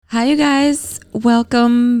Hi, you guys.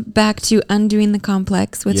 Welcome back to Undoing the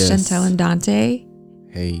Complex with Yes. Chantel and Dante.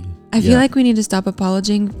 Hey. I feel like we need to stop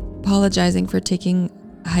apologizing for taking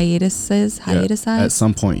hiatuses. At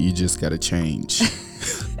some point, you just got to change.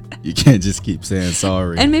 You can't just keep saying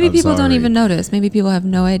sorry. And maybe people don't sorry. even notice. Maybe people have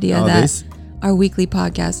no idea Oh, that our weekly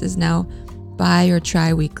podcast is now bi or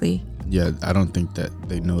tri-weekly. Yeah, I don't think that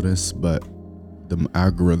they notice, but the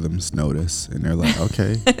algorithms notice. And they're like,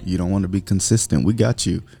 okay, you don't want to be consistent. We got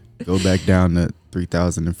you. Go back down to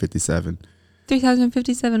 3,057.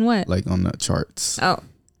 3,057 what? Like on the charts. Oh,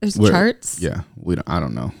 there's charts? Yeah, I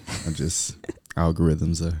don't know.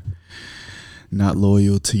 Algorithms are not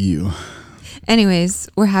loyal to you. Anyways,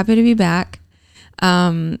 we're happy to be back.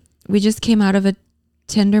 We just came out of a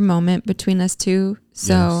tender moment between us two.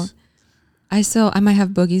 So Yes. I might have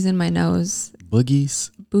boogies in my nose.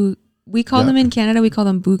 Boogies? We call them in Canada, we call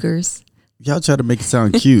them boogers. Y'all try to make it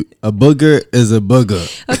sound cute. A booger is a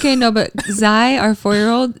booger. Okay, no, but Zai, our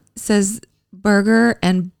 4-year-old, says burger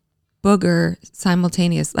and booger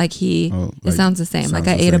simultaneous. It sounds the same. Like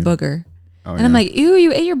I ate a booger. Oh, and I'm like, ew,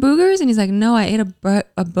 you ate your boogers? And he's like, no, I ate a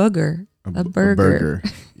booger. A burger.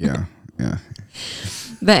 Yeah.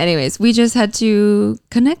 But anyways, we just had to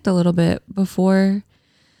connect a little bit before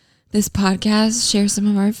this podcast, share some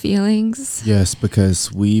of our feelings. Yes, because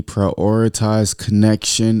we prioritize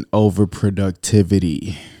connection over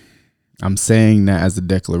productivity. I'm saying that as a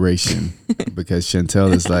declaration because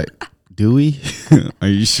Chantel is like, do we? Are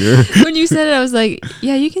you sure? When you said it, I was like,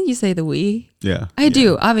 yeah, you say the we. Yeah. I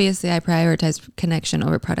do. Obviously, I prioritize connection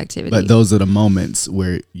over productivity. But those are the moments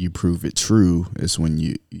where you prove it true is when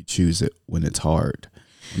you choose it when it's hard.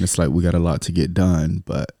 And it's like, we got a lot to get done,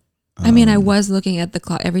 but I mean, I was looking at the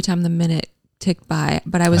clock every time the minute ticked by,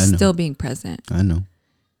 but I was still being present. I know.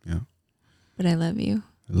 Yeah. But I love you.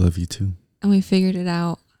 I love you too. And we figured it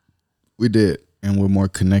out. We did. And we're more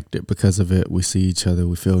connected because of it. We see each other.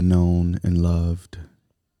 We feel known and loved.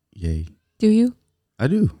 Yay. Do you? I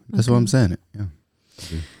do. That's why I'm saying it. Yeah. I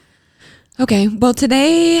do. Okay. Well,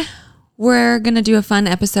 today we're going to do a fun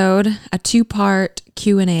episode, a 2-part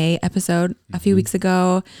Q&A episode. A few weeks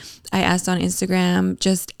ago, I asked on Instagram,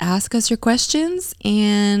 just ask us your questions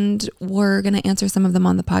and we're going to answer some of them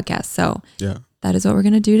on the podcast. So yeah, that is what we're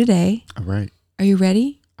going to do today. All right. Are you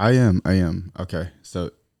ready? I am. Okay.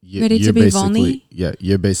 So ready to be vulny? Yeah.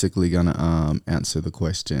 You're basically going to answer the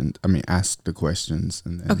question. I mean, ask the questions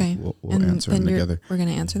and then we'll answer them together. We're going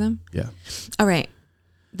to answer them? Yeah. All right.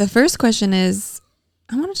 The first question is,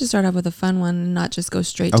 I wanted to start off with a fun one and not just go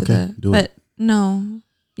straight to the... do it. No.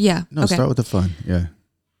 Yeah. No, okay. Start with the fun. Yeah.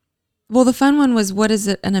 Well, the fun one was, what is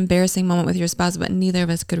an embarrassing moment with your spouse? But neither of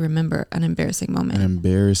us could remember an embarrassing moment. An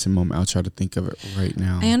embarrassing moment. I'll try to think of it right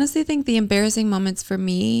now. I honestly think the embarrassing moments for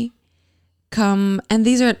me come, and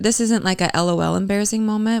this isn't like a LOL embarrassing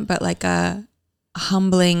moment, but like a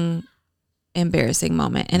humbling embarrassing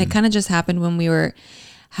moment. And it kind of just happened when we were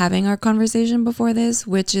having our conversation before this,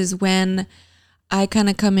 which is when I kind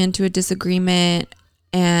of come into a disagreement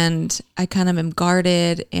and I kind of am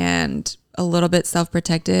guarded and a little bit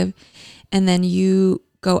self-protective. And then you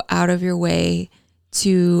go out of your way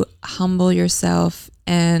to humble yourself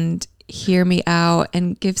and hear me out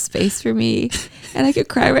and give space for me. And I could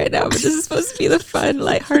cry right now, but this is supposed to be the fun,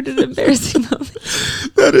 lighthearted, embarrassing moment.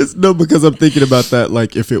 That is, no, because I'm thinking about that,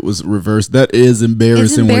 like if it was reversed, that is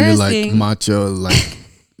embarrassing, when you're like macho, like,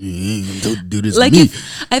 don't do this to me.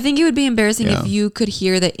 I think it would be embarrassing if you could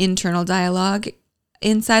hear the internal dialogue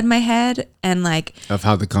inside my head and of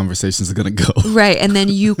how the conversations are gonna go. Right. And then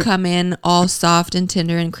you come in all soft and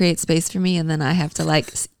tender and create space for me, and then I have to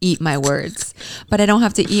eat my words. But I don't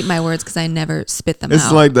have to eat my words because I never spit them out.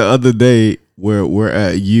 It's like the other day where we're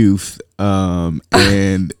at youth, and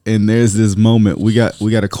there's this moment we got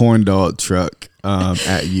a corn dog truck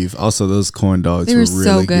at youth. Also, those corn dogs were really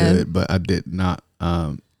so good, but I did not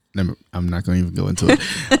I'm not going to even go into it.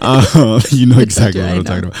 You know exactly what I'm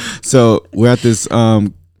talking about. So we're at this,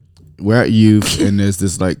 we're at youth, and there's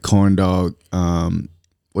this corn dog,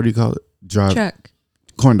 what do you call it? Truck.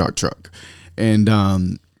 Corn dog truck. And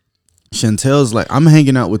Chantel's like, I'm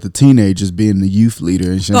hanging out with the teenagers, being the youth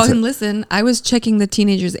leader. And and listen, I was checking the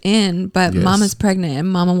teenagers in, but Mama's pregnant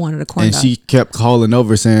and Mama wanted a corn dog. And she kept calling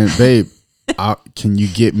over saying, babe, can you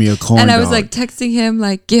get me a corn dog? And I was texting him,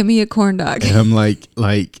 give me a corn dog. And I'm like,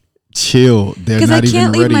 chill. They're not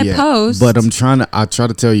even ready yet. Post. But I try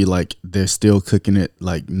to tell you, they're still cooking it.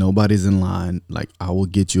 Nobody's in line. I will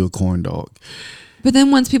get you a corn dog. But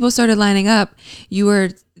then once people started lining up,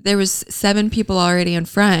 there was 7 people already in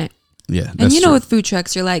front. Yeah. And you know, with food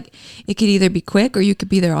trucks, you're it could either be quick or you could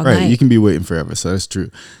be there all night. You can be waiting forever. So that's true.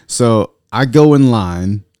 So I go in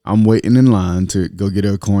line. I'm waiting in line to go get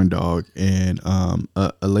her a corn dog, and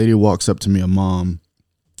a lady walks up to me, a mom,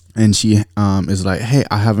 and she is like, "Hey,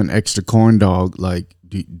 I have an extra corn dog. Like,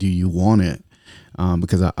 do you want it?"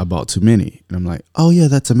 Because I bought too many, and I'm like, "Oh yeah,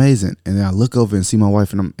 that's amazing." And then I look over and see my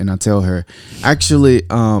wife, and I tell her, "Actually,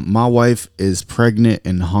 my wife is pregnant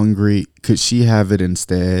and hungry. Could she have it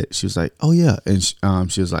instead?" She was like, "Oh yeah," and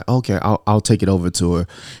she was like, "Okay, I'll take it over to her."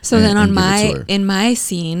 So then in my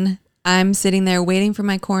scene, I'm sitting there waiting for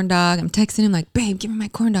my corn dog. I'm texting him like, "Babe, give me my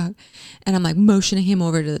corn dog," and I'm like motioning him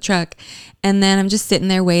over to the truck, and then I'm just sitting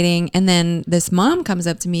there waiting, and then this mom comes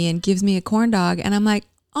up to me and gives me a corn dog, and I'm like,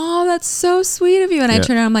 "Oh, that's so sweet of you." And I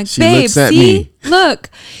turn around, I'm like, "Babe, see, look,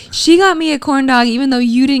 she got me a corn dog even though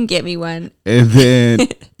you didn't get me one." And then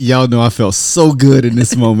y'all know I felt so good in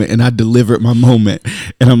this moment, and I delivered my moment.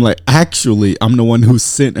 And I'm like, actually, I'm the one who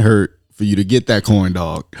sent her for you to get that corn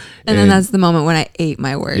dog. And then that's the moment when I ate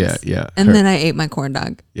my words. Yeah. And then I ate my corn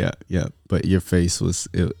dog. Yeah. But your face was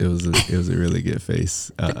it was a really good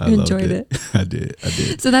face. I enjoyed it. I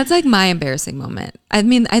did. So that's like my embarrassing moment. I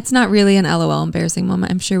mean, it's not really an LOL embarrassing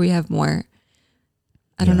moment. I'm sure we have more.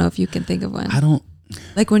 I don't know if you can think of one. I don't.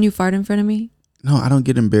 Like when you fart in front of me? No, I don't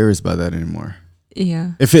get embarrassed by that anymore.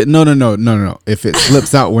 Yeah. If it no. If it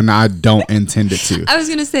slips out when I don't intend it to. I was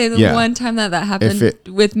gonna say the one time that happened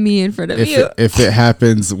with me in front of you. If it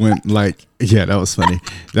happens when that was funny.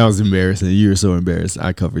 That was embarrassing. You were so embarrassed.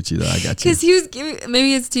 I covered you though. I got you. Because he was giving.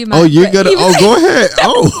 Maybe it's too much. Oh, you're gonna. Oh, go ahead.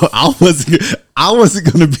 Oh, I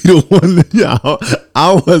wasn't gonna be the one.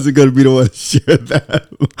 I wasn't gonna be the one to share that.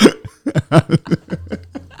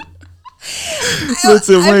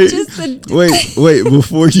 Listen, wait.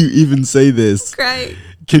 Before you even say this,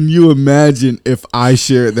 can you imagine if I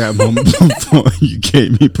shared that moment before you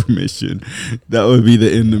gave me permission? That would be the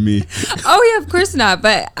end of me. Oh yeah, of course not.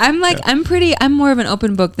 But I'm like, I'm more of an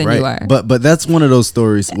open book than you are. But that's one of those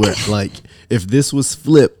stories where like, if this was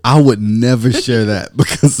Flip, I would never share that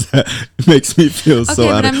because that makes me feel so out of.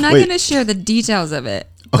 Okay, but I'm not going to share the details of it.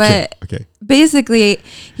 But basically,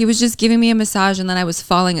 he was just giving me a massage, and then I was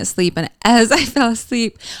falling asleep. And as I fell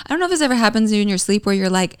asleep, I don't know if this ever happens to you in your sleep where you're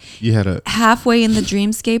like halfway in the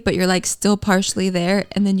dreamscape, but you're like still partially there,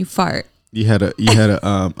 and then you fart. You had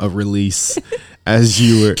a release as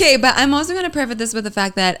you were. Okay, but I'm also going to preface this with the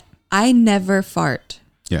fact that I never fart.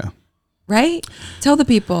 Yeah. Right? Tell the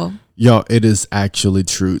people. Yo, it is actually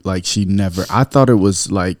true. Like she never. I thought it was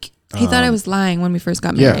like. He thought I was lying when we first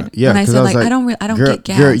got married. Yeah. When I said like I don't get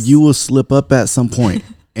gas. Girl, you will slip up at some point.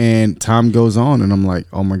 And time goes on, and I'm like,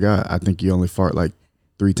 oh my God, I think you only fart like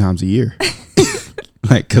 3 times a year.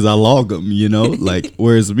 Like, cause I log them, you know. Like,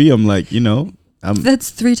 whereas me, I'm like, you know, that's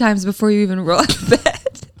 3 times before you even roll out of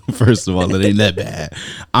bed. First of all, it ain't that bad.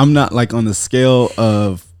 I'm not like on the scale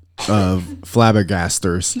of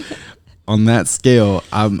flabbergasters. On that scale,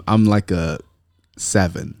 I'm like a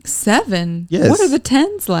 7. 7? Yes. What are the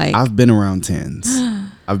 10s like? I've been around 10s.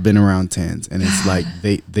 And it's like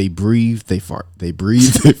they breathe, they fart. They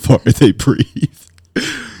breathe, they fart, they breathe.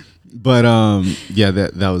 But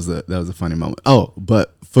that was a funny moment. Oh,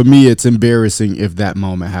 but for me, it's embarrassing if that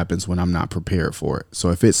moment happens when I'm not prepared for it.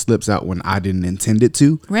 So if it slips out when I didn't intend it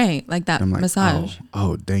to, right, like that I'm like, massage.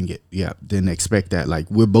 Oh, dang it! Yeah, didn't expect that. Like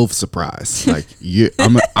we're both surprised. Like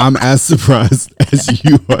I'm as surprised as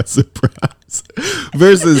you are surprised.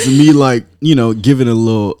 Versus me, like giving a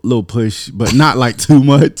little push, but not like too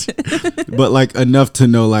much, but like enough to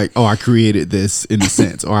know, like, oh, I created this in a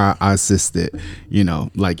sense, or I assisted.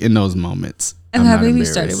 Like in those moments. I'm happy we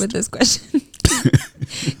started with this question.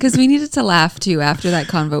 Because we needed to laugh too after that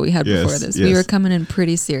convo we had before this. Yes. We were coming in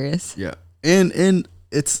pretty serious. Yeah. And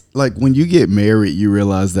it's like when you get married, you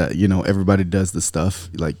realize that, everybody does the stuff.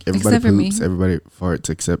 Like everybody except poops, everybody farts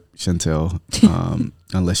except Chantel.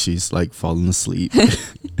 Unless she's like falling asleep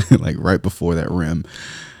like right before that rim.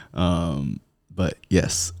 But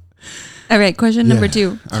yes. All right. Question number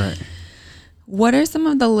 2. All right. What are some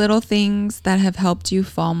of the little things that have helped you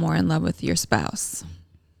fall more in love with your spouse?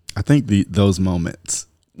 I think those moments.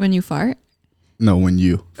 When you fart? No, when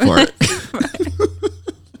you fart.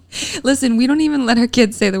 Listen, we don't even let our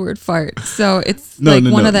kids say the word fart. So it's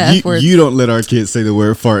one of the F words. You don't let our kids say the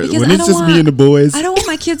word fart. Because when it's just me and the boys. I don't want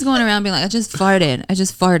my kids going around being like, I just farted.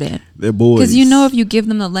 They're boys. Because if you give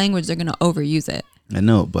them the language, they're going to overuse it. I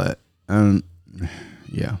know, but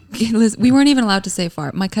yeah. Listen, we weren't even allowed to say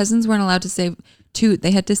fart. My cousins weren't allowed to say toot.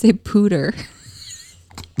 They had to say pooter.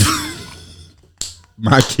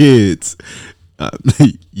 My kids,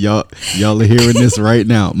 y'all are hearing this right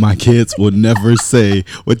now. My kids will never say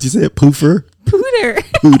what you said, poofer, pooter.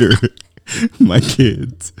 My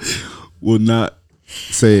kids will not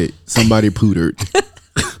say somebody pootered.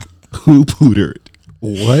 Who pootered?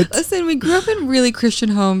 What? Listen, we grew up in really Christian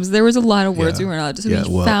homes. There was a lot of words we weren't allowed to. So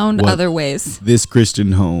we found other ways. This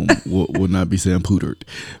Christian home will not be saying pootered.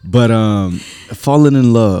 But falling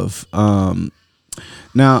in love.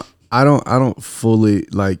 Now I don't fully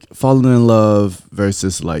like falling in love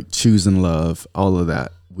versus like choosing love, all of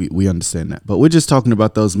that. We understand that. But we're just talking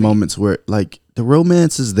about those moments where like the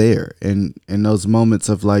romance is there, and those moments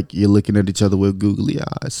of like you're looking at each other with googly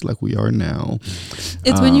eyes like we are now.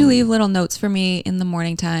 It's when you leave little notes for me in the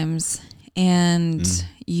morning times, and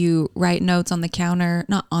you write notes on the counter,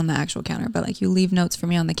 not on the actual counter, but like you leave notes for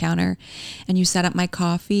me on the counter, and you set up my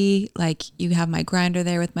coffee, like you have my grinder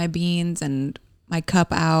there with my beans and my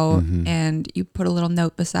cup out, and you put a little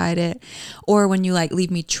note beside it. Or when you like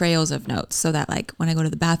leave me trails of notes, so that like when I go to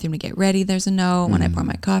the bathroom to get ready, there's a note. When I pour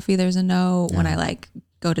my coffee, there's a note. When I like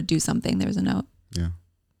go to do something, there's a note. Yeah,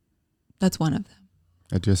 that's one of them.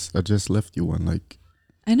 I just left you one like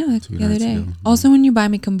I know the other day. Yeah. Also, when you buy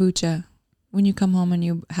me kombucha, when you come home and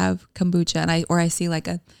you have kombucha, and I see like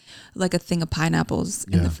a thing of pineapples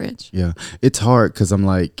in the fridge. Yeah, it's hard because I'm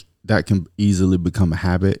like that can easily become a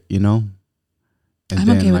habit, you know. And I'm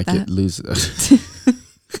then okay like with that. It loses.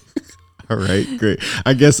 All right, great.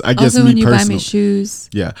 I guess also me when you personally, buy me shoes.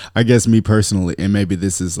 Yeah, I guess me personally, and maybe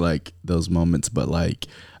this is like those moments, but like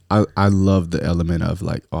I love the element of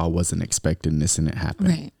like, oh, I wasn't expecting this and it happened,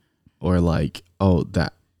 right? Or like, oh,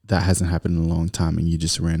 that hasn't happened in a long time, and you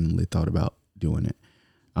just randomly thought about doing it.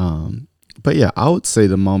 But yeah, I would say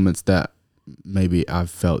the moments that maybe I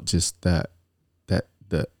felt just that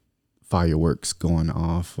the fireworks going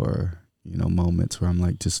off, or you know, moments where I'm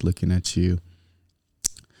like just looking at you,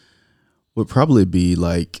 would probably be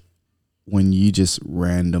like when you just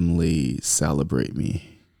randomly celebrate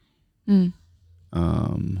me.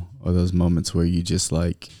 Or those moments where you just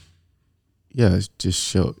like, just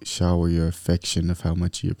shower your affection of how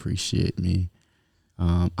much you appreciate me.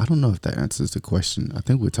 I don't know if that answers the question. I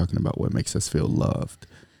think we're talking about what makes us feel loved.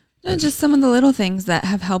 No, just some of the little things that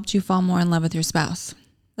have helped you fall more in love with your spouse.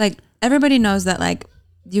 Like everybody knows that like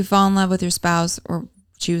you fall in love with your spouse or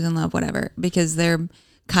choose in love, whatever, because they're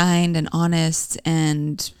kind and honest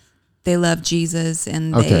and they love Jesus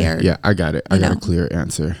and they are. Yeah, I got it. I got a clear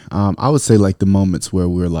answer. I would say like the moments where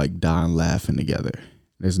we're like dying laughing together.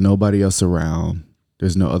 There's nobody else around.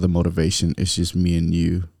 There's no other motivation. It's just me and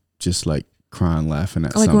you, just like crying, laughing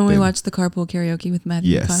at something. Like when we watch the carpool karaoke with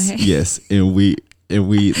Matthew McConaughey. Yes, and we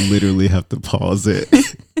literally have to pause it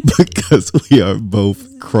because we are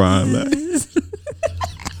both crying.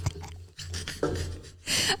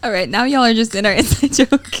 All right, now y'all are just in our inside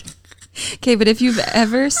joke. Okay, but if you've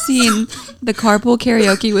ever seen the carpool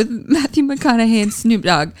karaoke with Matthew McConaughey and Snoop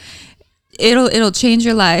Dogg, it'll change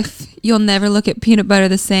your life. You'll never look at peanut butter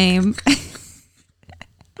the same.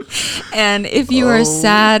 And if you are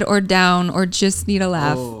sad or down or just need a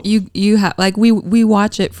laugh, you have like we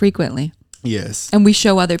watch it frequently. Yes. And we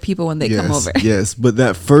show other people when they come over. Yes, but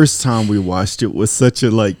that first time we watched it was such a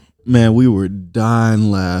like, man, we were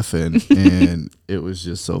dying laughing and it was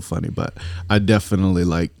just so funny. But I definitely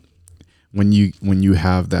like when you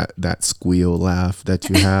have that squeal laugh that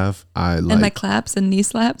you have, I like, and my claps and knee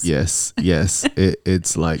slaps. Yes.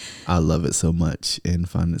 It's like I love it so much and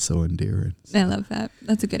find it so endearing. I love that.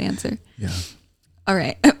 That's a good answer. Yeah. All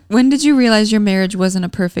right. When did you realize your marriage wasn't a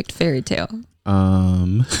perfect fairy tale?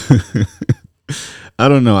 I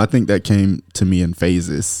don't know. I think that came to me in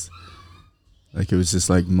phases. Like it was just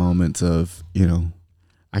like moments of, you know,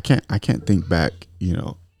 I can't think back, you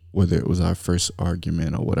know, whether it was our first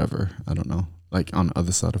argument or whatever. I don't know. Like on the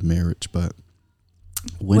other side of marriage, but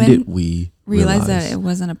when did we realize that it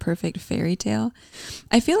wasn't a perfect fairy tale?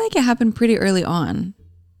 I feel like it happened pretty early on.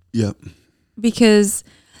 Yep. Because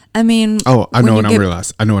I mean, I know when I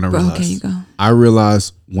realized. Okay, you go. I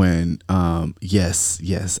realized when,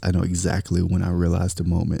 yes, I know exactly when I realized the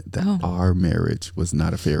moment that our marriage was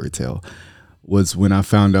not a fairy tale was when I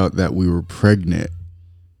found out that we were pregnant,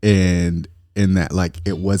 and in that like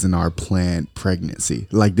it wasn't our planned pregnancy.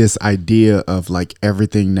 Like this idea of like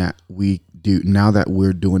everything that we do now that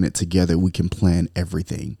we're doing it together, we can plan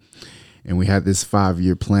everything, and we had this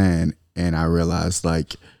 5-year plan, and I realized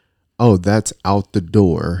like, oh, that's out the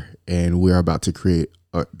door, and we're about to create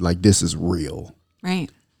like this is real.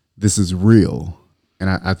 Right. This is real. And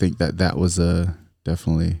I think that was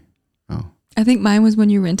definitely, I think mine was when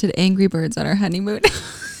you rented Angry Birds on our honeymoon.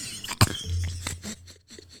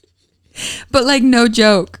 But like no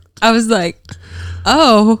joke. I was like,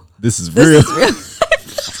 this is real.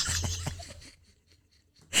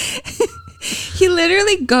 He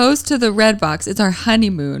literally goes to the Red Box. It's our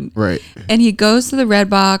honeymoon. Right. And he goes to the Red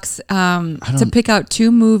Box to pick out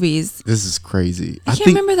 2 movies. This is crazy. I can't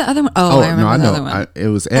remember the other one. Oh, I remember the other one. It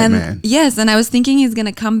was Ant-Man. Yes, and I was thinking he's going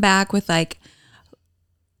to come back with like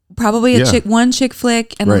probably one chick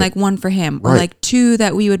flick and then like one for him or like 2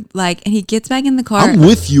 that we would like, and he gets back in the car. I'm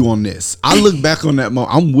with you on this. I look back on that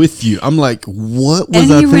moment. I'm with you. I'm like, what was I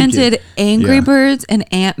thinking? And he rented Angry Birds and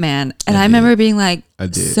Ant-Man, and I remember being like,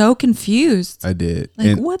 so confused. I did.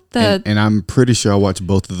 Like, what the? And I'm pretty sure I watched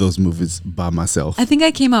both of those movies by myself. I think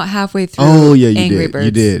I came out halfway through. Oh yeah, you Angry did. Birds.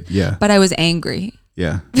 You did. Yeah. But I was angry.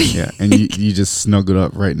 Yeah. Yeah. And you just snuggled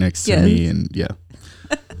up right next to me, and yeah.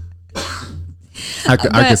 I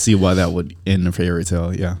could see why that would end a fairy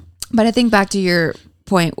tale. Yeah. But I think back to your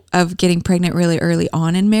point of getting pregnant really early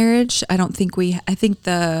on in marriage. I think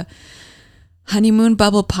the honeymoon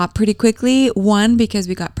bubble popped pretty quickly. 1, because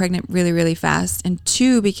we got pregnant really, really fast. And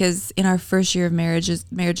 2, because in our first year of marriage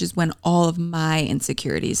is when all of my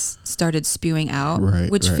insecurities started spewing out,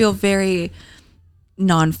 which feel very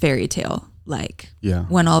non-fairy tale like. Yeah.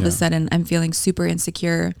 When all of a sudden I'm feeling super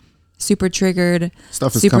insecure, super triggered,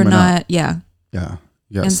 stuff is super coming out. Yeah. Yeah.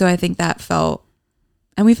 Yes. And so I think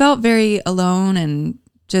we felt very alone, and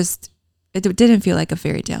just, it didn't feel like a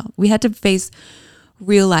fairy tale. We had to face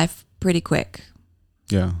real life pretty quick.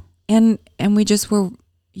 Yeah. And we just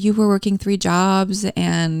you were working 3 jobs,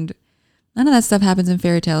 and none of that stuff happens in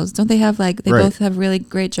fairy tales. Don't they have they both have really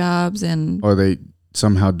great jobs, or they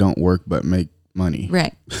somehow don't work but make money.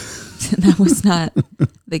 Right. That was not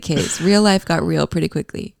the case. Real life got real pretty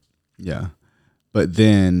quickly. Yeah. But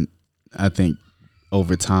then I think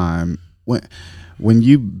over time, when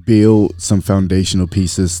you build some foundational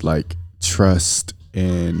pieces like trust,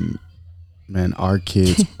 and man, our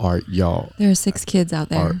kids are y'all. There are 6 kids out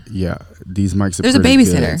there. These mics are. There's a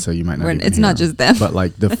babysitter, good, so you might not. It's not just them, but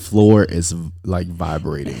like the floor is like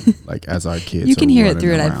vibrating, like as our kids. You can hear it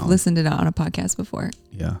through around. it. I've listened to it on a podcast before.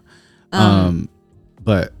 Yeah.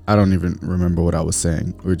 But I don't even remember what I was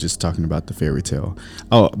saying. We were just talking about the fairy tale.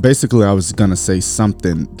 Oh, basically I was going to say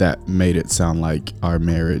something that made it sound like our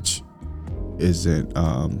marriage isn't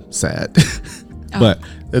sad. But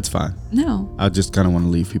it's fine. No. I just kind of want to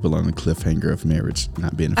leave people on the cliffhanger of marriage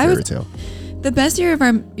not being a fairy tale. The best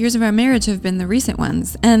years of our marriage have been the recent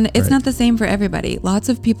ones. And it's not the same for everybody. Lots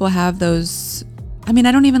of people have those. I mean,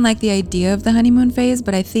 I don't even like the idea of the honeymoon phase,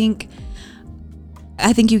 but I think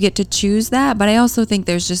you get to choose that, but I also think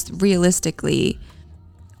there's just realistically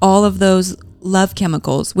all of those love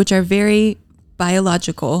chemicals, which are very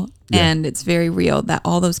biological, and it's very real that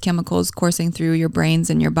all those chemicals coursing through your brains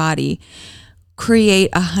and your body create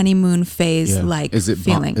a honeymoon phase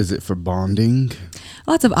feeling. Is it for bonding?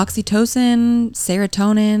 Lots of oxytocin,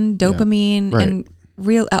 serotonin, dopamine, and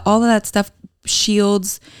all of that stuff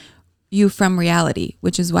shields you from reality,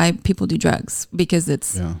 which is why people do drugs, because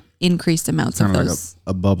it's increased amounts of those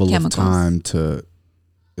like a bubble chemicals. Of time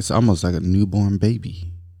it's almost like a newborn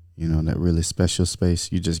baby, that really special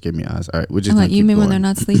space. You just give me eyes. All right, we're just you mean going. When they're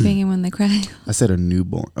not sleeping and when they cry? I said a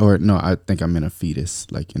newborn, or no, I think I meant a fetus,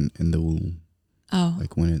 like in the womb. Oh,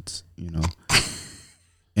 like when it's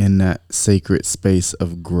in that sacred space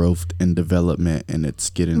of growth and development, and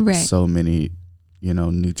it's getting so many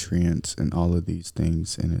nutrients and all of these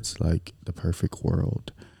things, and it's like the perfect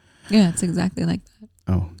world. Yeah, it's exactly like that.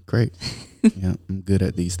 Oh, great. Yeah, I'm good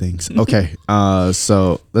at these things. Okay,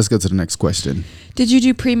 so let's go to the next question. Did you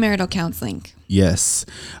do premarital counseling? Yes.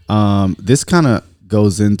 This kind of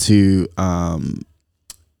goes into a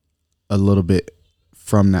little bit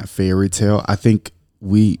from that fairy tale. I think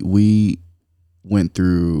we went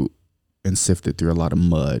through and sifted through a lot of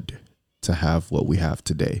mud to have what we have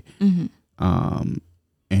today. Mm-hmm.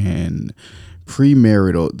 And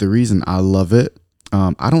premarital, the reason I love it,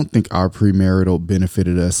 I don't think our premarital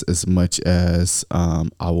benefited us as much as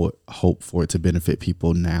I would hope for it to benefit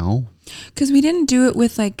people now. Because we didn't do it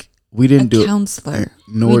with a counselor.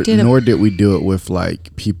 Nor did we do it with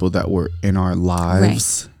like people that were in our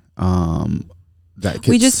lives. That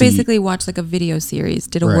we just basically watched like a video series,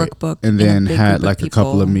 did a workbook, and then had like a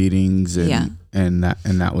couple of meetings, and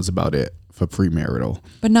that was about it for premarital.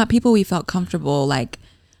 But not people we felt comfortable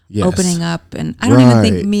opening up, and I don't even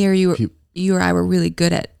think me or you or I were really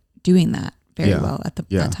good at doing that very well at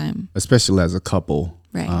that time, especially as a couple.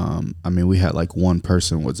 Right. I mean, we had like one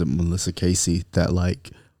person, was it Melissa Casey, that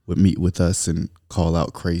like would meet with us and call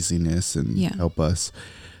out craziness and help us.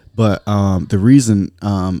 But the reason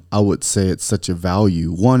I would say it's such a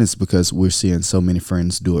value, one is because we're seeing so many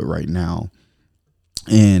friends do it right now.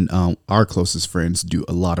 And our closest friends do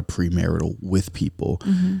a lot of premarital with people.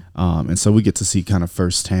 Mm-hmm. And so we get to see kind of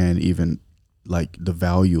firsthand even like the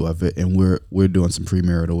value of it. And we're doing some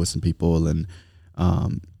premarital with some people, and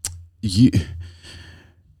you.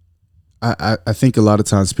 I think a lot of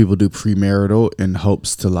times people do premarital in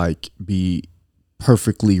hopes to like be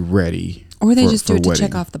perfectly ready, or they just do it to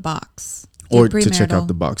check off the box, or to check off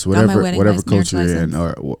the box, whatever culture you're in,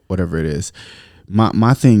 or whatever it is.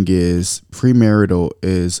 My thing is premarital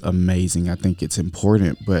is amazing. I think it's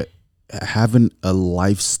important, but having a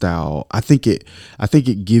lifestyle, I think it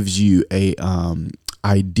gives you a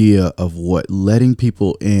idea of what letting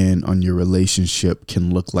people in on your relationship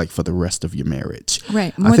can look like for the rest of your marriage.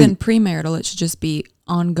 Right. More than premarital, it should just be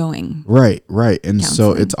ongoing. Right. And counseling.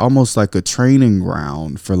 So it's almost like a training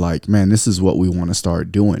ground for like, man, this is what we want to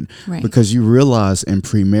start doing. Right. Because you realize in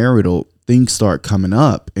premarital, things start coming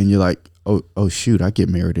up and you're like, oh shoot, I get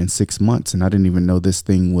married in 6 months and I didn't even know this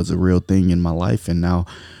thing was a real thing in my life. And now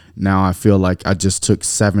I feel like I just took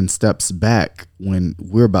 7 steps back when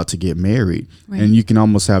we're about to get married. Right. And you can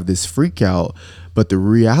almost have this freak out. But the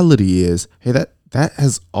reality is, hey, that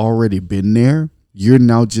has already been there. You're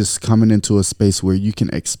now just coming into a space where you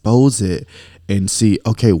can expose it and see,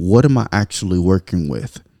 okay, what am I actually working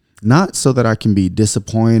with? Not so that I can be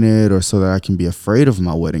disappointed or so that I can be afraid of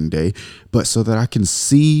my wedding day, but so that I can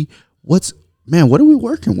see what are we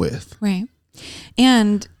working with? Right.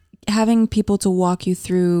 And having people to walk you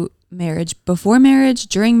through marriage, before marriage,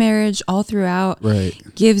 during marriage, all throughout, right,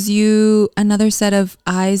 gives you another set of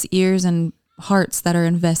eyes, ears, and hearts that are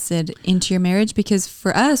invested into your marriage. Because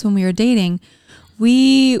for us, when we were dating,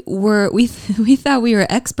 we thought we were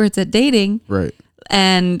experts at dating, right,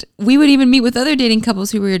 and we would even meet with other dating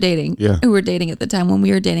couples who were dating at the time when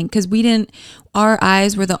we were dating, because our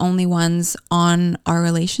eyes were the only ones on our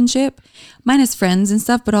relationship, minus friends and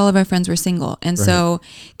stuff, but all of our friends were single. And so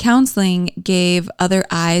counseling gave other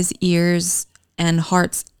eyes, ears, and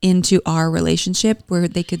hearts into our relationship, where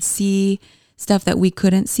they could see stuff that we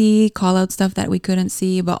couldn't see, call out stuff that we couldn't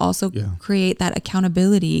see, but also create that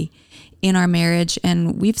accountability in our marriage.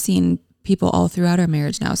 And we've seen people all throughout our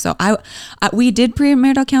marriage now. So we did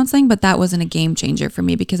premarital counseling, but that wasn't a game changer for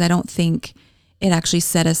me, because I don't think it actually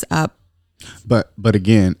set us up. But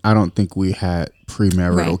again, I don't think we had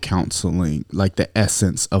premarital counseling, like the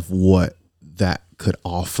essence of what that could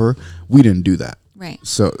offer. We didn't do that. Right.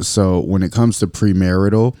 So when it comes to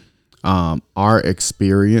premarital, our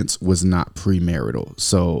experience was not premarital.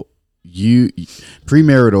 So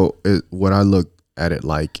premarital is what I look at it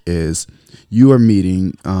like is you are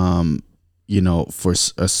meeting, for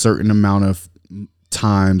a certain amount of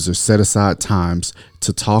times or set aside times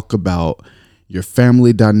to talk about your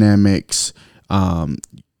family dynamics.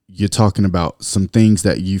 You're talking about some things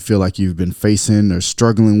that you feel like you've been facing or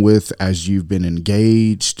struggling with as you've been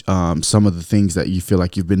engaged. Some of the things that you feel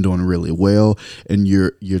like you've been doing really well, and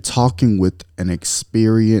you're talking with an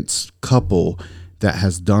experienced couple that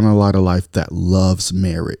has done a lot of life, that loves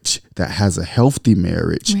marriage, that has a healthy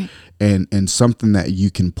marriage. Right. And something that you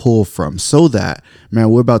can pull from, so that, man,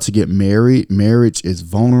 we're about to get married. Marriage is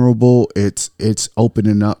vulnerable. It's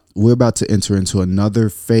opening up. We're about to enter into another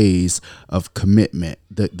phase of commitment,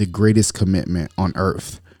 the greatest commitment on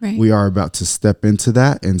earth. Right. We are about to step into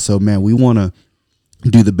that. And so, man, we want to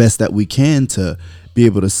do the best that we can to be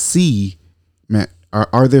able to see, man,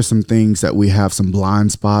 are there some things that we have some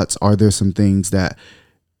blind spots? Are there some things that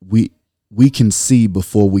we can see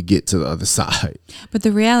before we get to the other side? But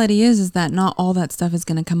the reality is that not all that stuff is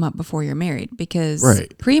going to come up before you're married, because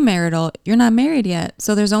premarital, you're not married yet.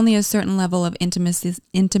 So there's only a certain level of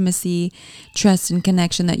intimacy, trust, and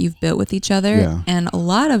connection that you've built with each other. Yeah. And a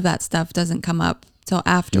lot of that stuff doesn't come up till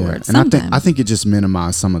afterwards. Yeah. And I think it just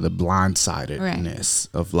minimized some of the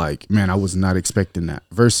blindsidedness of like, man, I was not expecting that,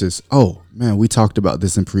 versus, oh man, we talked about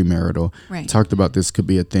this in premarital, talked about this could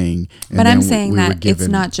be a thing. And but I'm saying that it's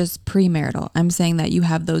not just premarital. I'm saying that you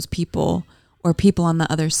have those people or people on the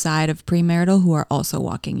other side of premarital who are also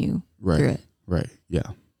walking you through it. Right.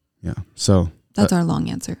 Yeah. Yeah. So that's our long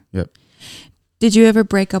answer. Yep. Did you ever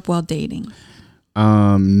break up while dating?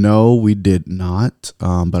 No, we did not.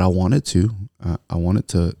 But I wanted to. I wanted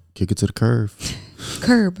to kick it to the curve.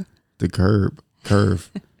 The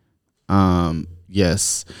curve.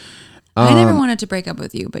 Yes. I never wanted to break up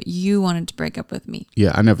with you, but you wanted to break up with me.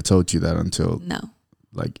 Yeah, I never told you that until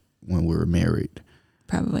like when we were married.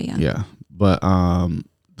 Probably, yeah. Yeah. But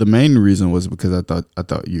the main reason was because I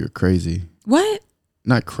thought you were crazy. What?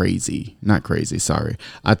 Not crazy. Sorry.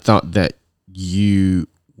 I thought that you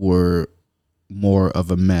were more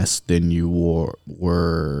of a mess than you were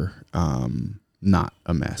not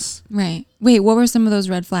a mess. Right. Wait, what were some of those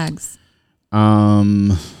red flags?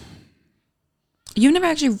 You've never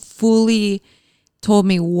actually fully told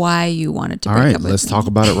me why you wanted to All break right, up with let's me. talk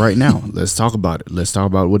about it right now. Let's talk about it. Let's talk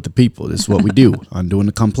about it with the people. This is what we do. Undoing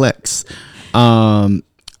the complex.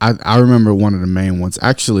 I remember one of the main ones.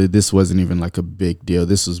 Actually, this wasn't even like a big deal.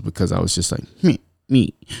 This was because I was just like,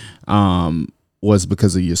 me. Was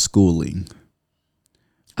because of your schooling.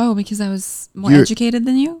 Oh, because I was more educated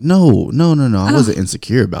than you? No. I wasn't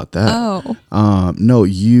insecure about that. Oh. No,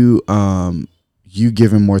 you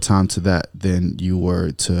giving more time to that than you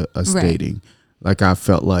were to us dating. Like, I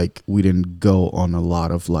felt like we didn't go on a lot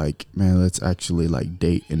of like, man, let's actually like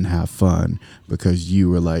date and have fun, because you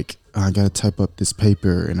were like, I got to type up this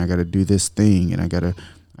paper and I got to do this thing and I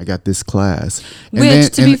got this class. Which,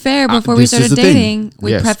 to be fair, before we started dating,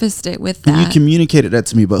 we prefaced it with that. You communicated that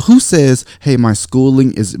to me. But who says, hey, my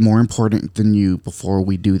schooling is more important than you before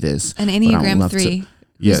we do this? An Enneagram 3.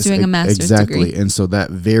 Yes, doing a master's degree. And so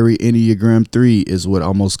that very Enneagram 3 is what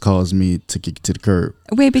almost caused me to kick to the curb.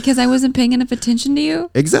 Wait, because I wasn't paying enough attention to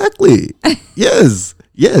you? Exactly. Yes.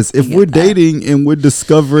 If we're dating and we're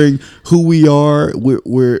discovering who we are,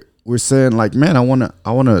 we're saying like, man, I want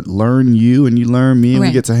to learn you and you learn me, and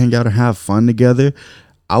we get to hang out and have fun together.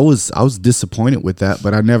 I was disappointed with that,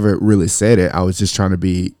 but I never really said it. I was just trying to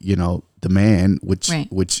be, the man, which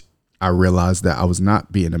I realized that I was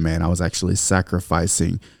not being a man. I was actually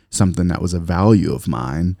sacrificing something that was a value of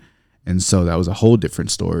mine. And so that was a whole different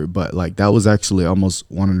story. But like, that was actually almost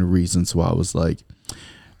one of the reasons why I was like,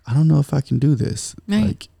 I don't know if I can do this. Right.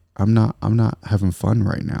 Like, I'm not having fun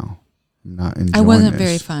right now. I'm not enjoying I wasn't this.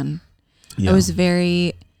 very fun. Yeah. I was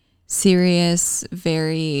very serious,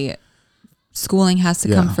 very schooling has to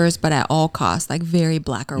come first, but at all costs, like very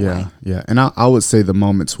black or white. Yeah. And I would say the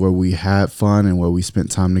moments where we had fun and where we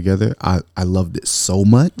spent time together, I loved it so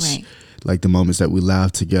much. Right. Like the moments that we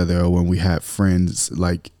laughed together, or when we had friends,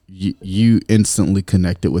 like you instantly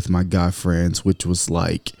connected with my guy friends, which was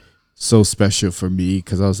like so special for me,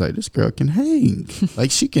 because I was like, this girl can hang.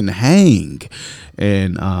 Like, she can hang.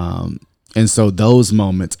 And so those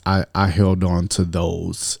moments, I held on to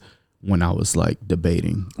those when I was like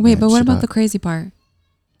debating. Wait, but what about the crazy part?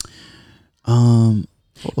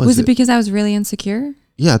 Was it because I was really insecure?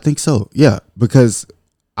 Yeah, I think so. Yeah, because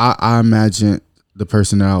I imagine the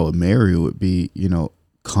person that I would marry would be,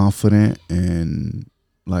 confident and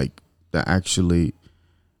like that actually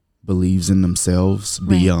believes in themselves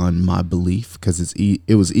beyond my belief, because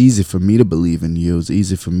it was easy for me to believe in you. It was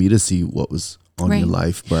easy for me to see what was on your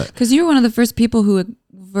life, but because you were one of the first people who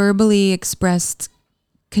verbally expressed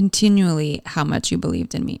continually how much you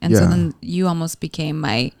believed in me, and so then you almost became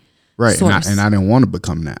my source. And I didn't want to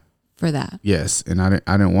become that for that. Yes, and I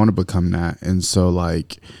didn't want to become that, and so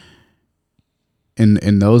like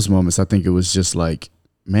in those moments, I think it was just like,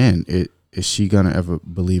 man, is she gonna ever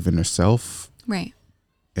believe in herself? Right.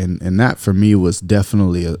 And that for me was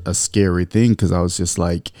definitely a scary thing, because I was just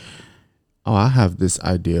like, oh, I have this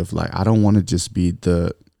idea of like, I don't want to just be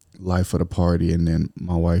the life of the party, and then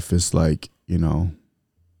my wife is like,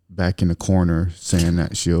 back in the corner saying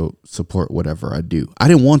that she'll support whatever I do. I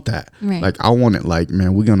didn't want that. Right. Like, I wanted like,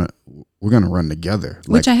 man, we're gonna run together.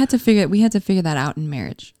 Which we had to figure that out in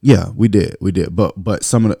marriage. Yeah, we did. But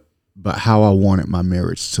how I wanted my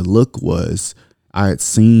marriage to look was, I had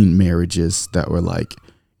seen marriages that were like,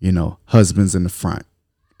 husband's in the front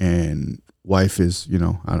and wife is,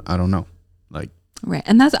 I don't know. Like, right.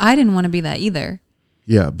 And I didn't want to be that either.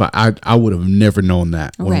 Yeah, but I would have never known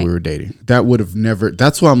that when we were dating. That would have never.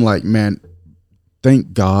 That's why I'm like, man,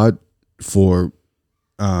 thank God for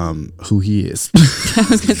who he is. I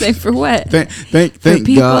was gonna say, for what? Thank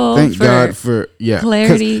people, God. Thank God for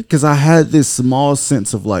clarity. Because I had this small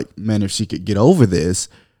sense of like, man, if she could get over this,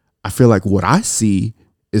 I feel like what I see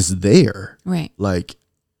is there. Right. Like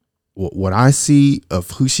what I see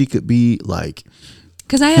of who she could be, like.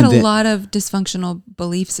 Because I had a lot of dysfunctional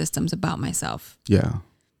belief systems about myself. Yeah.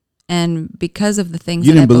 And because of the things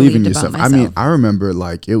you that didn't believe in about yourself. myself. I mean, I remember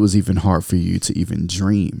like it was even hard for you to even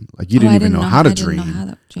dream. Like you didn't even know how to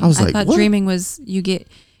dream. I was like, thought what? Dreaming was you get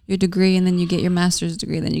your degree and then you get your master's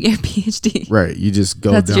degree, then you get your PhD. Right. You just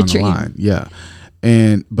go down the line. Yeah.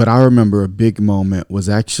 But I remember a big moment was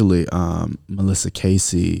actually Melissa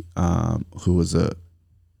Casey, who was a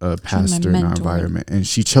pastor in our environment, and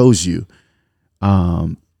she chose you.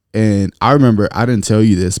 And I remember, I didn't tell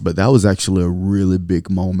you this, but that was actually a really big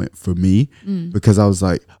moment for me because I was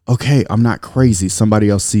like, okay, I'm not crazy. Somebody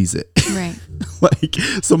else sees it. Right. Like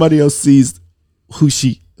somebody else sees who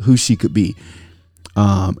she could be.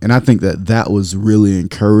 And I think that was really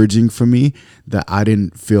encouraging for me, that I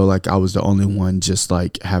didn't feel like I was the only one just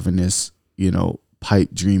like having this, pipe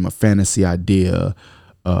dream, a fantasy idea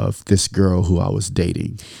of this girl who I was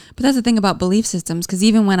dating. But that's the thing about belief systems, because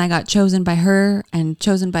even when I got chosen by her and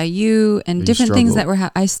chosen by you and different things that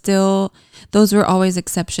were, I still, those were always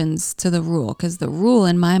exceptions to the rule, because the rule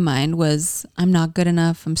in my mind was I'm not good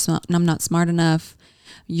enough, I'm not smart enough,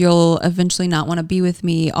 you'll eventually not want to be with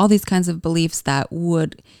me, all these kinds of beliefs that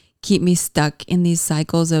would keep me stuck in these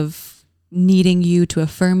cycles of needing you to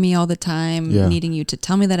affirm me all the time, needing you to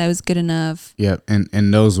tell me that I was good enough. Yeah,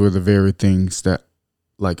 and those were the very things that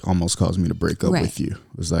like almost caused me to break up with you.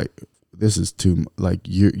 It was like, this is too, like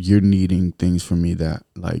you're needing things from me that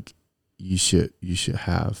like you should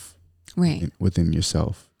have within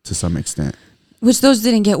yourself to some extent. Which those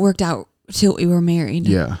didn't get worked out till we were married.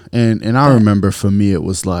 Yeah. And I remember for me it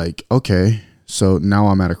was like, okay, so now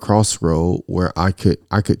I'm at a crossroad where I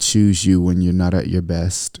could choose you when you're not at your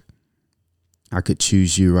best. I could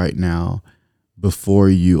choose you right now before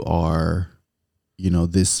you are,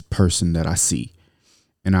 this person that I see.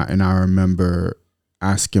 And I remember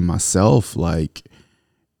asking myself, like,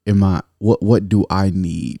 what do I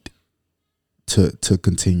need to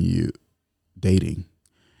continue dating?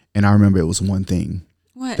 And I remember it was one thing.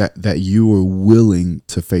 What? That you were willing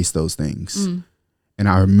to face those things. And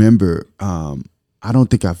I remember, I don't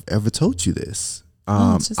think I've ever told you this.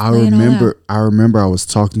 I remember I was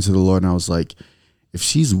talking to the Lord and I was like, if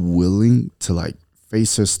she's willing to like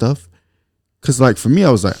face her stuff, because like for me,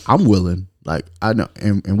 I was like, I'm willing. Like I know,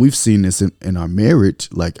 and we've seen this in our marriage.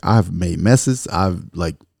 Like I've made messes. I've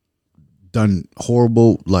like done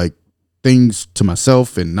horrible like things to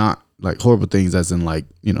myself, and not like horrible things as in like,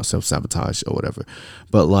 self-sabotage or whatever.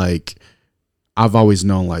 But like I've always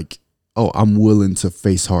known like, oh, I'm willing to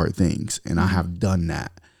face hard things, and I have done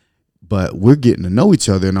that. But we're getting to know each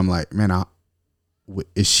other, and I'm like, man,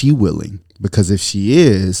 is she willing? Because if she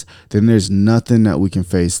is, then there's nothing that we can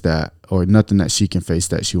face that, or nothing that she can face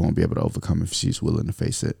that she won't be able to overcome if she's willing to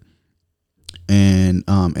face it. And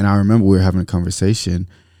I remember we were having a conversation,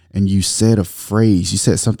 and you said a phrase, you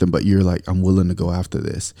said something, but you're like, I'm willing to go after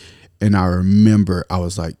this. And I remember I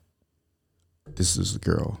was like, this is the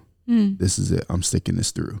girl. This is it. I'm sticking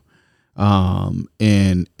this through.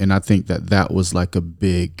 And I think that was like a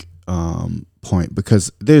big point,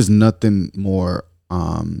 because there's nothing more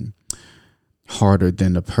harder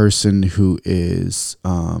than a person who is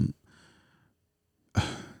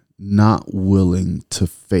not willing to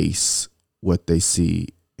face what they see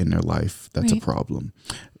in their life. That's a problem.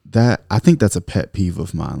 That I think that's a pet peeve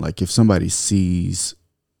of mine. Like if somebody sees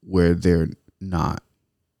where they're not,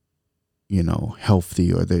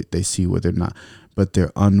 healthy, or they see where they're not, but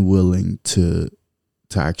they're unwilling to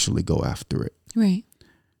actually go after it. Right.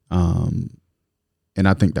 And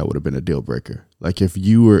I think that would have been a deal breaker. Like if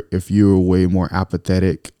you were way more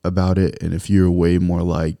apathetic about it, and if you were way more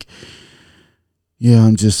like, yeah,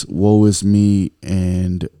 I'm just, woe is me,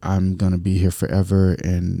 and I'm gonna be here forever,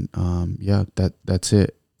 and that's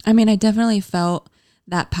it. I mean, I definitely felt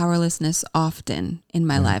that powerlessness often in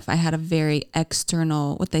my life. I had a very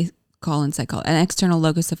external, what they call in psychology, an external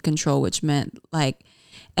locus of control, which meant like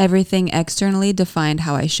everything externally defined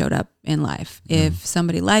how I showed up in life. If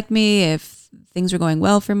somebody liked me, if things were going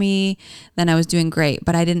well for me, then I was doing great,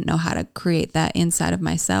 but I didn't know how to create that inside of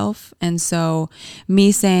myself. And so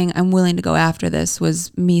me saying I'm willing to go after this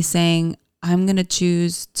was me saying I'm going to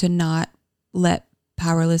choose to not let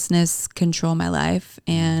powerlessness control my life.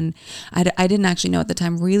 And I didn't actually know at the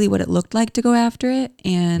time really what it looked like to go after it.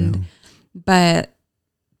 But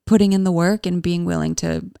putting in the work and being willing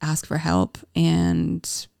to ask for help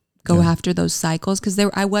and go after those cycles, because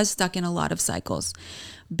I was stuck in a lot of cycles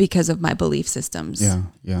because of my belief systems.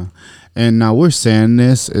 Yeah. And now we're saying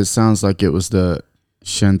this, it sounds like it was the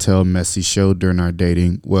Chantel Messi show during our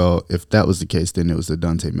dating. Well, if that was the case, then it was the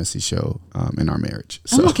Dante Messi show in our marriage.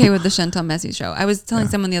 So. I'm okay with the Chantel Messi show. I was telling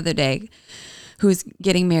someone the other day who's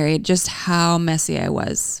getting married just how messy I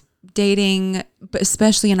was dating, but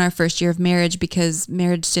especially in our first year of marriage, because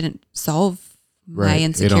marriage didn't solve my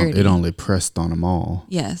insecurity. It only pressed on them all.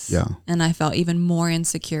 Yes. Yeah. And I felt even more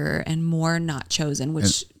insecure and more not chosen,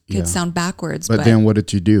 which could sound backwards. But then what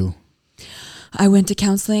did you do? I went to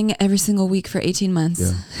counseling every single week for 18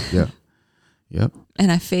 months. Yeah. Yep.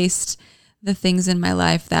 And I faced the things in my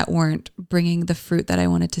life that weren't bringing the fruit that I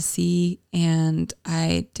wanted to see. And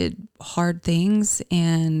I did hard things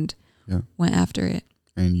and went after it.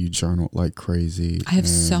 And you journaled like crazy. I have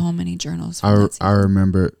so many journals. I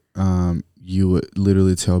remember you would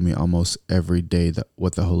literally tell me almost every day that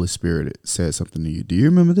what the Holy Spirit said something to you. Do you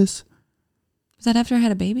remember this? Was that after I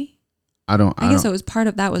had a baby? I guess it was part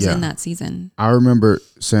of that was in that season. I remember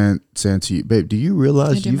saying to you, babe, do you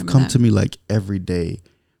realize you've come to me like every day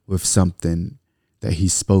with something that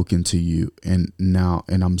he's spoken to you, and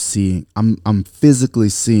I'm physically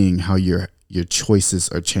seeing how your choices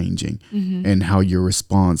are changing, and how your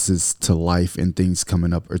responses to life and things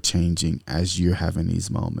coming up are changing as you're having these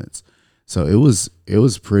moments. So it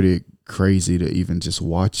was pretty crazy to even just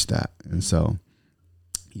watch that. And so,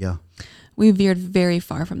 yeah. We veered very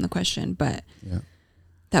far from the question, but Yeah.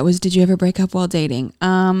 that was, did you ever break up while dating?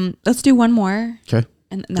 Let's do one more. Okay.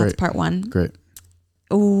 And that's part one. Great.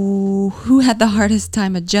 Oh, who had the hardest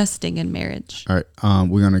time adjusting in marriage? All right.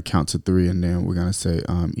 We're going to count to 3, and then we're going to say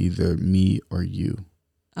either me or you.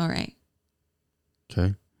 All right.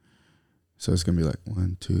 Okay. So it's going to be like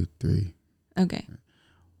 1, 2, 3. Okay.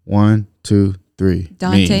 1, 2, 3.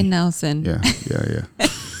 Dante Me. Nelson. Yeah.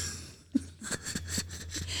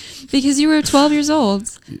 Because you were 12 years old.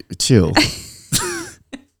 Chill.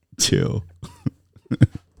 Chill.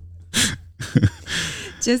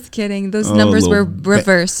 Just kidding. Those numbers were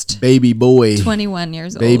reversed. Baby boy. 21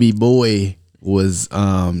 years old. Baby boy was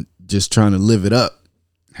just trying to live it up.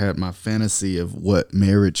 Had my fantasy of what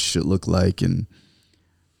marriage should look like, and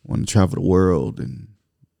want to travel the world and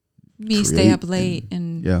me stay up late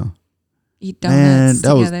and eat Man,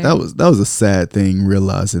 donuts together. that was a sad thing,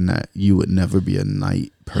 realizing that you would never be a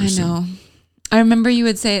night person. I know. I remember you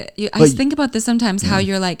would say, I think about this sometimes, how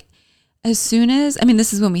you're like, as soon as, I mean,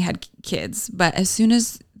 this is when we had kids, but as soon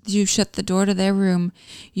as you shut the door to their room,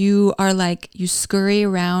 you are like, you scurry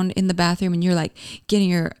around in the bathroom and you're like getting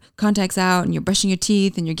your contacts out and you're brushing your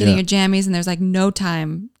teeth and you're getting your jammies, and there's like no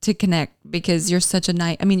time to connect because you're such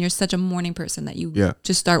a morning person that you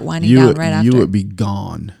just start winding down right after. You would be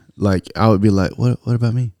gone. Like, I would be like, what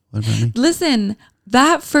about me? What about me? Listen,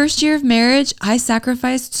 that first year of marriage, I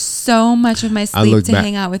sacrificed so much of my sleep to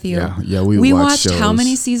hang out with you. Yeah, we watched shows. How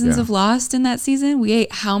many seasons of Lost in that season? We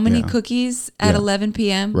ate how many cookies at 11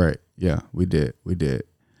 p.m.? Right. Yeah, we did. It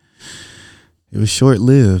was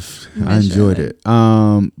short-lived. I enjoyed it.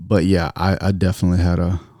 But yeah, I definitely had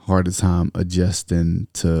a harder time adjusting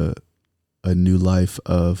to a new life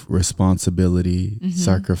of responsibility,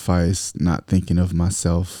 sacrifice, not thinking of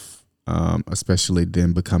myself. Especially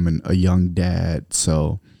then becoming a young dad.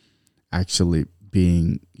 So actually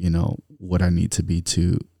being, what I need to be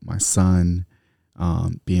to my son,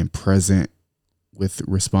 being present with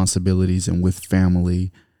responsibilities and with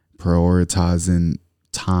family, prioritizing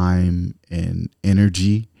time and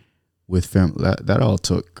energy with family. That all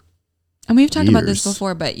took And we've talked years. about this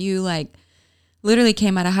before, but you like literally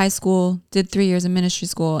came out of high school, did 3 years of ministry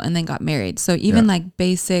school, and then got married. So even like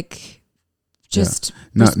basic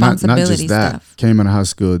responsibility not just that. stuff. Came out of high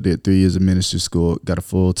school, did 3 years of ministry school, got a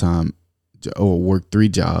full-time, worked 3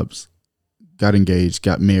 jobs, got engaged,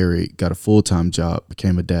 got married, got a full-time job,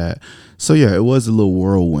 became a dad. So yeah, it was a little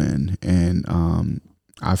whirlwind, and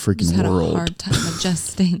I freaking just had whirled. a hard time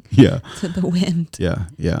adjusting to the wind. Yeah.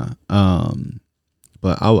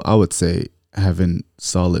 But I would say having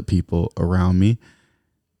solid people around me,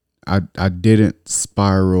 I didn't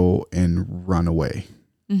spiral and run away.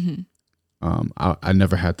 Mm-hmm. I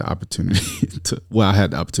never had the opportunity I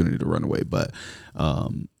had the opportunity to run away, but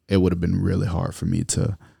it would have been really hard for me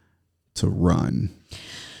to run.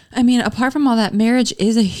 I mean, apart from all that, marriage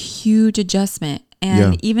is a huge adjustment.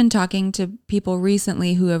 And even talking to people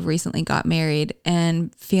recently who have recently got married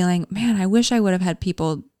and feeling, man, I wish I would have had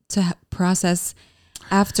people to process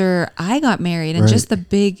after I got married, and just the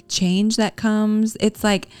big change that comes. It's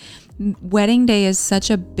like wedding day is such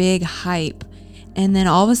a big hype. And then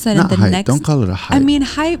all of a sudden don't call it a hype. I mean,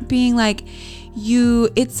 hype being like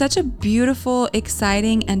it's such a beautiful,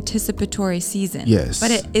 exciting, anticipatory season. Yes.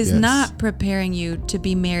 But it is not preparing you to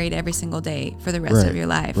be married every single day for the rest of your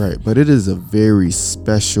life. Right. But it is a very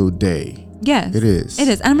special day. Yes. It is. It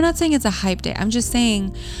is. And I'm not saying it's a hype day. I'm just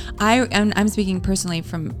saying I'm speaking personally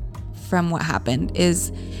from what happened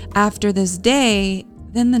is after this day,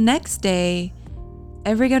 then the next day,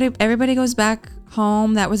 everybody goes back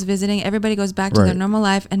home that was visiting. Everybody goes back to their normal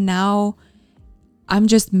life, and now I'm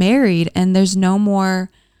just married, and there's no more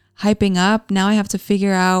hyping up. Now I have to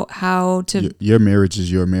figure out how to. Your marriage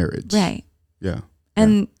is your marriage, right? Yeah,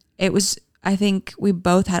 and it was. I think we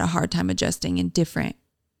both had a hard time adjusting in different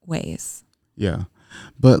ways. Yeah,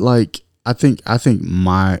 but like I think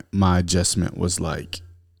my adjustment was like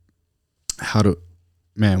I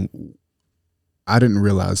didn't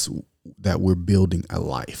realize that we're building a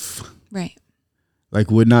life, right? Like,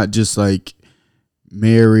 we're not just like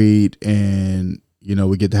married and,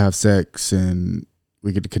 we get to have sex and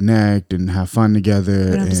we get to connect and have fun together.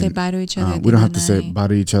 We don't have to say bye to each other. We don't have to say bye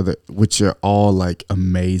to each other, which are all like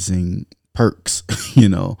amazing perks,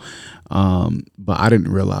 But I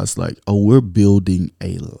didn't realize like, we're building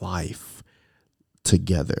a life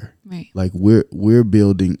together. Right. Like we're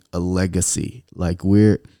building a legacy. Like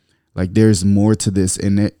there's more to this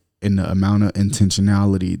in it, in the amount of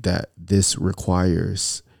intentionality that this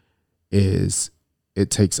requires. Is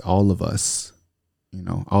it takes all of us,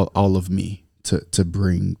 all of me to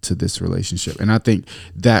bring to this relationship. And I think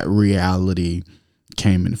that reality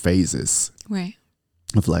came in phases. Right.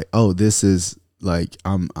 Of like, oh, this is like,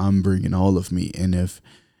 I'm bringing all of me. And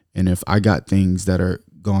if I got things that are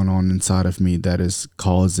going on inside of me that is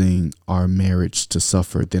causing our marriage to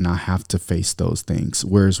suffer, then I have to face those things.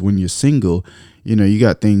 Whereas when you're single, you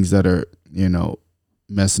got things that are,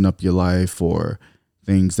 messing up your life, or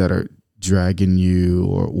things that are dragging you,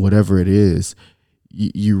 or whatever it is,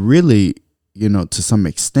 you really, to some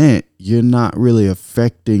extent, you're not really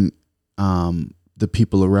affecting the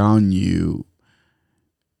people around you.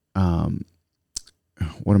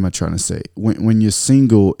 What am I trying to say? When you're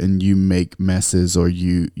single and you make messes, or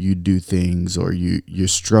you do things, or you're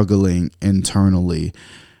struggling internally,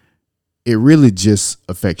 it really just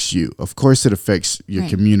affects you. Of course, it affects your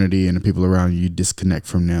community and the people around you. You disconnect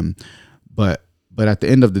from them, but at the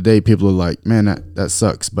end of the day, people are like, man, that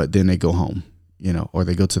sucks. But then they go home, or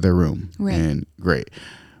they go to their room, and great.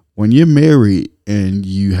 When you're married and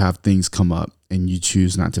you have things come up and you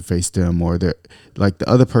choose not to face them, or the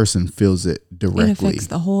other person feels it directly. It affects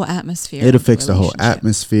the whole atmosphere. It affects the whole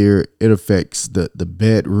atmosphere. It affects the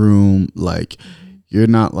bedroom. Like, you're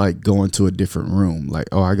not like going to a different room. Like,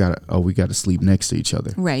 we got to sleep next to each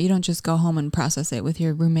other. Right. You don't just go home and process it with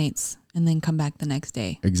your roommates and then come back the next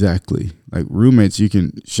day. Exactly. Like roommates, you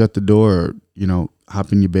can shut the door, or,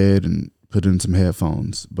 hop in your bed and put in some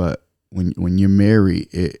headphones. But when you're married,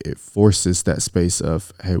 it forces that space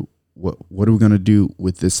of, hey, what are we going to do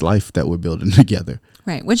with this life that we're building together?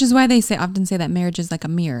 Right. Which is why they often say that marriage is like a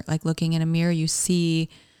mirror. Like looking in a mirror, you see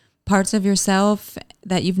parts of yourself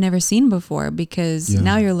that you've never seen before, because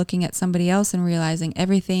now you're looking at somebody else and realizing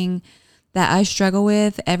everything that I struggle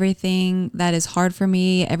with, everything that is hard for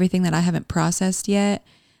me, everything that I haven't processed yet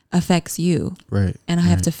affects you. Right. And I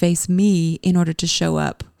have to face me in order to show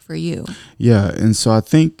up for you. Yeah. And so I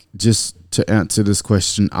think, just to answer this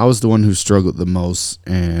question, I was the one who struggled the most.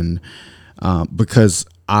 And because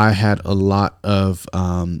I had a lot of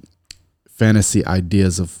fantasy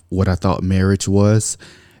ideas of what I thought marriage was,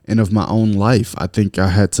 and of my own life. I think I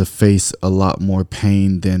had to face a lot more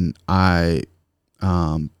pain than I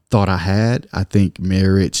thought I had. I think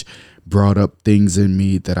marriage brought up things in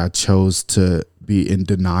me that I chose to be in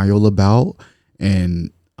denial about,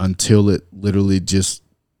 and until it literally just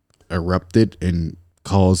erupted and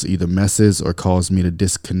caused either messes or caused me to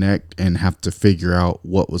disconnect and have to figure out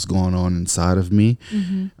what was going on inside of me.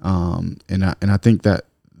 Mm-hmm. And I think that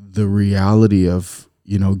the reality of,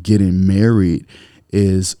 getting married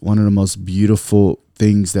is one of the most beautiful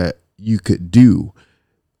things that you could do,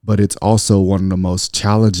 but it's also one of the most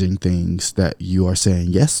challenging things that you are saying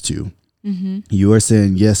yes to. Mm-hmm. You are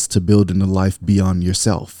saying yes to building a life beyond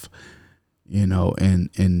yourself,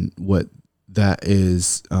 and what that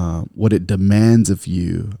is, what it demands of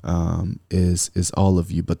you is all of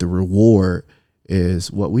you, but the reward is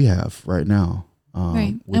what we have right now.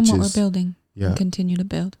 Right. And what we're building. Yeah. And continue to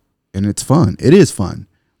build. And it's fun. It is fun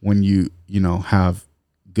when you have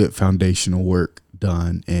good foundational work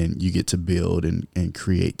done and you get to build and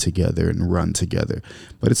create together and run together.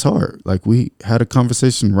 But it's hard. Like, we had a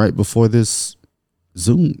conversation right before this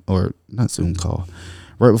Zoom, or not Zoom call,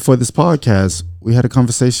 right before this podcast. We had a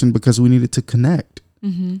conversation because we needed to connect.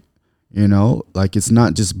 Mm-hmm. Like, it's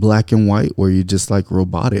not just black and white where you're just like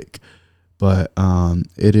robotic, but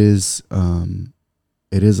it is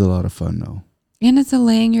a lot of fun though. And it's a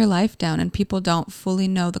laying your life down, and people don't fully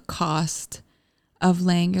know the cost of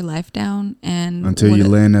laying your life down. And until you're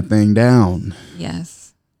laying that thing down.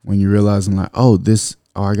 Yes. When you're realizing like,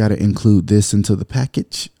 I got to include this into the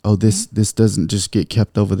package. Oh, this doesn't just get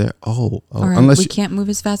kept over there. Or unless we can't move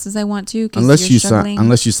as fast as I want to. Unless you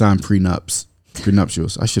sign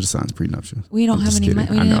prenuptials. I should have signed prenuptials. We don't have any money.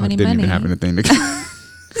 We didn't have any money. Didn't even have anything to.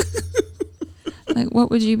 Like, what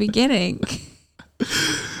would you be getting?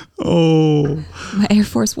 Oh, my Air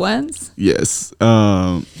Force Ones. Yes.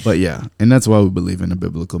 But yeah, and that's why we believe in a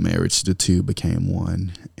biblical marriage. The two became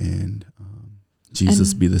one, and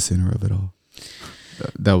Jesus be the center of it all.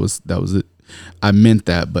 That was it. I meant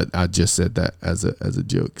that, but I just said that as a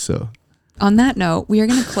joke. So on that note, we are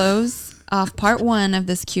going to close off part 1 of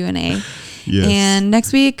this Q&A. Yes. And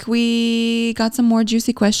next week we got some more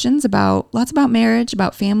juicy questions about marriage,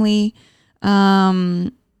 about family,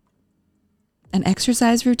 an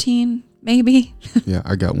exercise routine, maybe. Yeah,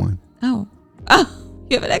 I got one. Oh,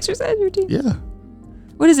 you have an exercise routine? Yeah.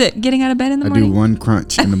 What is it? Getting out of bed in the morning? I do one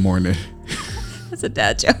crunch in the morning. That That's a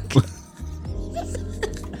dad joke.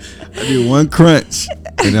 I do one crunch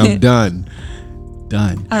and I'm done.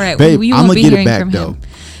 All right, babe. we I'm won't gonna be get hearing it back from though. him.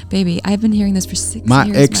 Baby, I've been hearing this for 6 years. My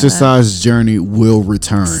exercise journey will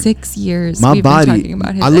return. 6 years. My we've body. been talking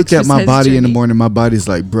about his I look at my exercise body in the journey. morning. My body's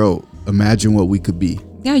like, bro, imagine what we could be.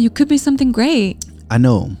 Yeah, you could be something great. I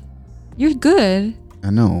know. You're good. I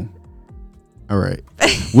know. All right.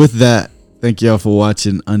 With that, thank y'all for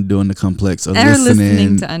watching Undoing the Complex or Or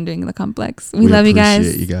listening to Undoing the Complex. We love you guys.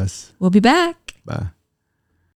 Appreciate you guys. We'll be back. Bye.